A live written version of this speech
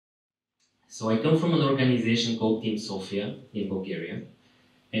So I come from an organization called Team Sofia in Bulgaria,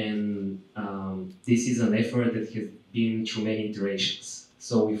 and this is an effort that has been through many iterations.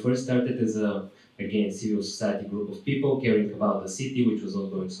 So we first started as a, again, civil society group of people caring about the city, which was not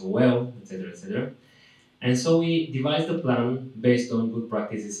going so well, etc., etc. And so we devised a plan based on good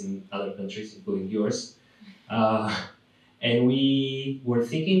practices in other countries, including yours. And we were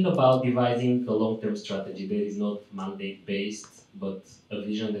thinking about devising a long-term strategy that is not mandate-based, but a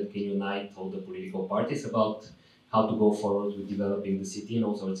vision that can unite all the political parties about how to go forward with developing the city in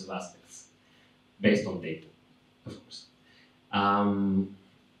all sorts of aspects, based on data, of course.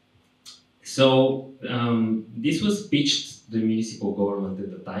 This was pitched to the municipal government at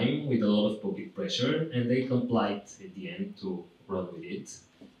the time with a lot of public pressure, and they complied at the end to run with it.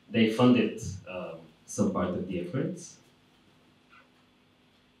 They funded some part of the efforts.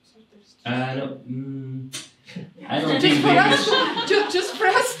 I don't think the English... just for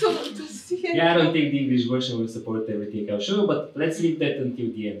us to see it. Yeah, I don't think the English version will support everything I'll show, but let's leave that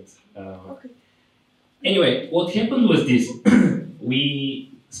until the end. Okay. Anyway, what happened was this. We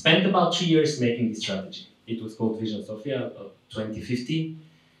spent about 3 years making this strategy. It was called Vision Sofia 2050.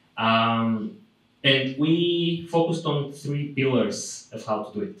 And we focused on 3 pillars of how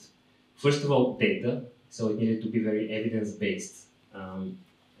to do it. First of all, data. So it needed to be very evidence-based.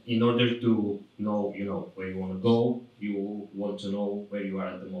 In order to know, where you want to go, you want to know where you are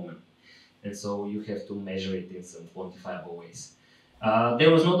at the moment. And so you have to measure it in some quantifiable ways. There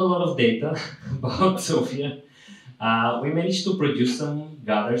was not a lot of data about Sofia. We managed to produce some,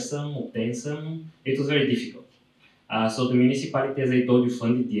 gather some, obtain some. It was very difficult. So the municipality, as I told you,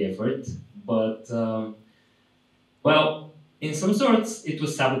 funded the effort, but, well, in some sorts, it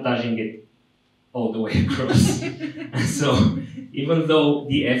was sabotaging it all the way across. So even though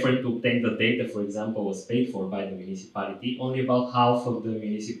the effort to obtain the data, for example, was paid for by the municipality, only about half of the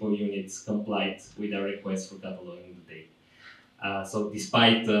municipal units complied with our request for cataloging the data. So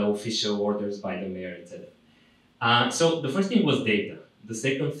despite official orders by the mayor, etc. So the first thing was data. The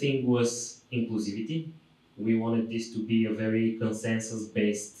second thing was inclusivity. We wanted this to be a very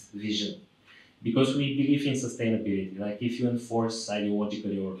consensus-based vision, because we believe in sustainability. Like if you enforce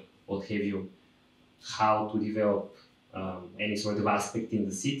ideologically or what have you, how to develop any sort of aspect in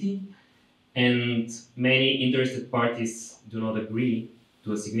the city, and many interested parties do not agree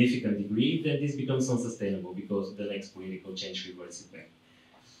to a significant degree, then this becomes unsustainable because the next political change reverts it back.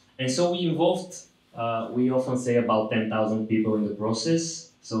 And so we involved, we often say about 10,000 people in the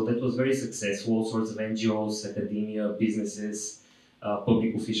process. So that was very successful, all sorts of NGOs, academia, businesses,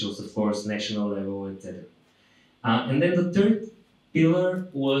 public officials, of course, national level, etc. And then the third pillar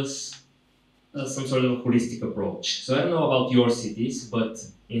was some sort of a holistic approach. So I don't know about your cities, but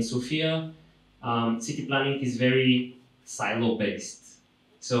in Sofia, city planning is very silo-based.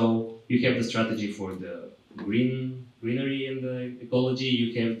 So you have the strategy for the greenery and the ecology,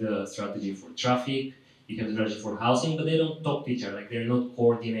 you have the strategy for traffic, you have the strategy for housing, but they don't talk to each other. Like they're not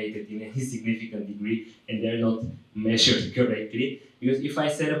coordinated in any significant degree, and they're not measured correctly. Because if I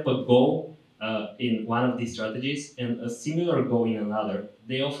set up a goal in one of these strategies and a similar goal in another,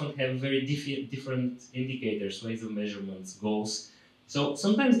 they often have very different indicators, ways of measurements, goals. So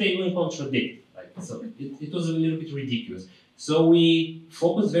sometimes they even contradict. So it was a little bit ridiculous. So we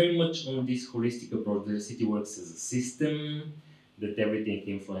focused very much on this holistic approach. The city works as a system, that everything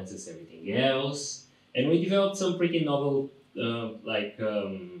influences everything else. And we developed some pretty novel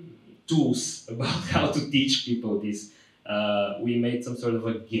tools about how to teach people this. We made some sort of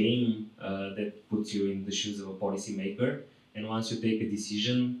a game that puts you in the shoes of a policymaker. And once you take a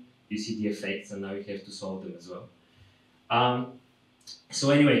decision, you see the effects, and now you have to solve them as well.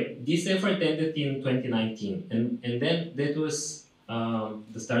 So anyway, this effort ended in 2019, and then that was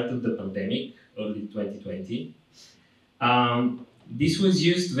the start of the pandemic, early 2020. This was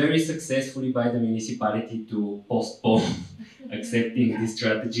used very successfully by the municipality to postpone accepting this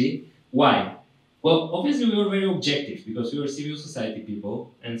strategy. Why? Well, obviously we were very objective because we were civil society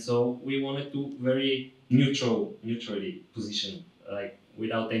people, and so we wanted to very neutrally position, like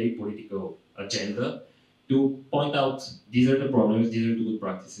without any political agenda, to point out these are the problems, these are the good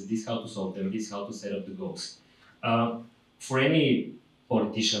practices, this is how to solve them, this is how to set up the goals. For any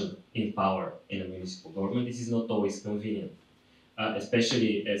politician in power in a municipal government, this is not always convenient,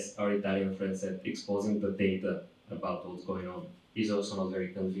 especially as our Italian friend said, exposing the data about what's going on is also not very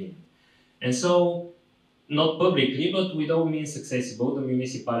convenient. And so, not publicly, but with all means accessible, the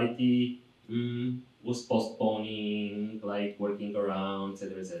municipality was postponing, like working around,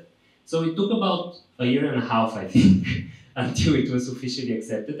 etc., etc. So it took about a year and a half, I think, until it was officially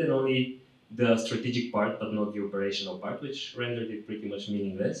accepted, and only the strategic part, but not the operational part, which rendered it pretty much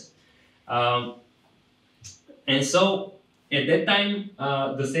meaningless. Um, and so at that time,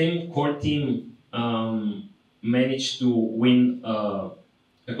 the same core team managed to win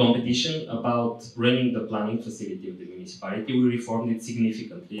a competition about running the planning facility of the municipality. We reformed it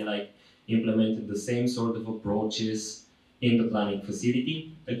significantly, like implemented the same sort of approaches in the planning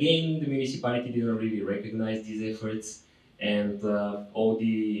facility. Again, the municipality didn't really recognize these efforts, and all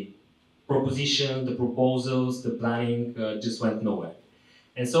the proposition, the proposals, the planning just went nowhere.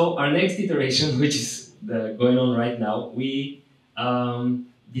 And so our next iteration, which is going on right now, we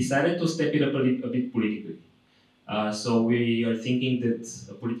decided to step it up a bit politically. So we are thinking that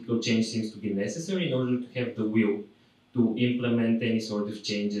a political change seems to be necessary in order to have the will to implement any sort of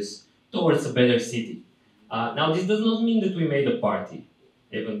changes towards a better city. Now, this does not mean that we made a party,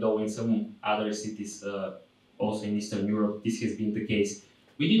 even though in some other cities, also in Eastern Europe, this has been the case.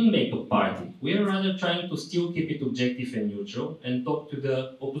 We didn't make a party. We are rather trying to still keep it objective and neutral and talk to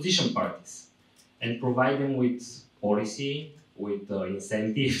the opposition parties and provide them with policy, with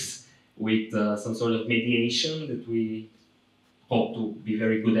incentives, with some sort of mediation that we hope to be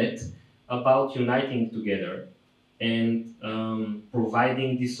very good at, about uniting together and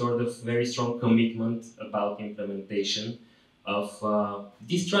providing this sort of very strong commitment about implementation of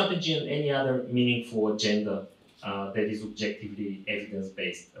this strategy and any other meaningful agenda that is objectively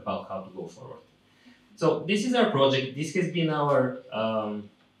evidence-based about how to go forward. So this is our project. This has been our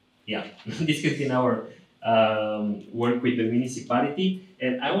this has been our work with the municipality,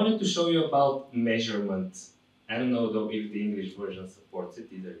 and I wanted to show you about measurement. I don't know though if the English version supports it.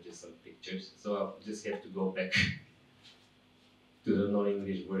 These are just some pictures, so I'll just have to go back to the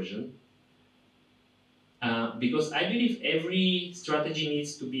non-English version. Because I believe every strategy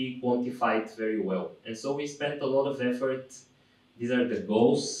needs to be quantified very well. And so we spent a lot of effort. These are the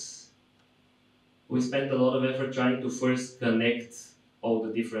goals. We spent a lot of effort trying to first connect all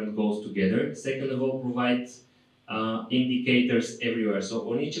the different goals together. Second of all, provide indicators everywhere.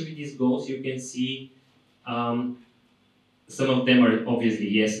 So on each of these goals, you can see some of them are obviously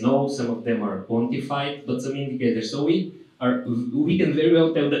yes, no, some of them are quantified, but some indicators. So we can very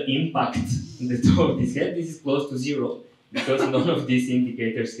well tell the impact that all of this had. This is close to zero because none of these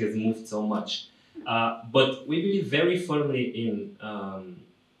indicators has moved so much. But we believe very firmly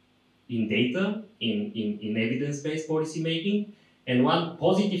in data, in evidence-based policy making. And one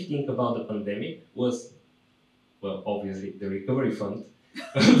positive thing about the pandemic was, well, obviously the recovery fund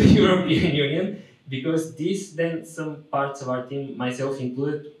of the European Union, because this then some parts of our team, myself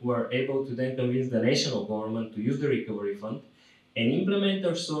included, were able to then convince the national government to use the recovery fund and implement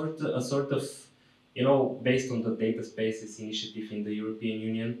a sort of, you know, based on the data spaces initiative in the European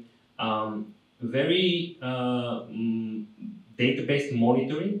Union, very data-based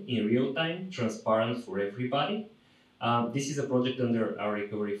monitoring in real time, transparent for everybody. This is a project under our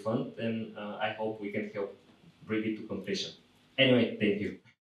recovery fund, and I hope we can help bring it to completion. Anyway, thank you.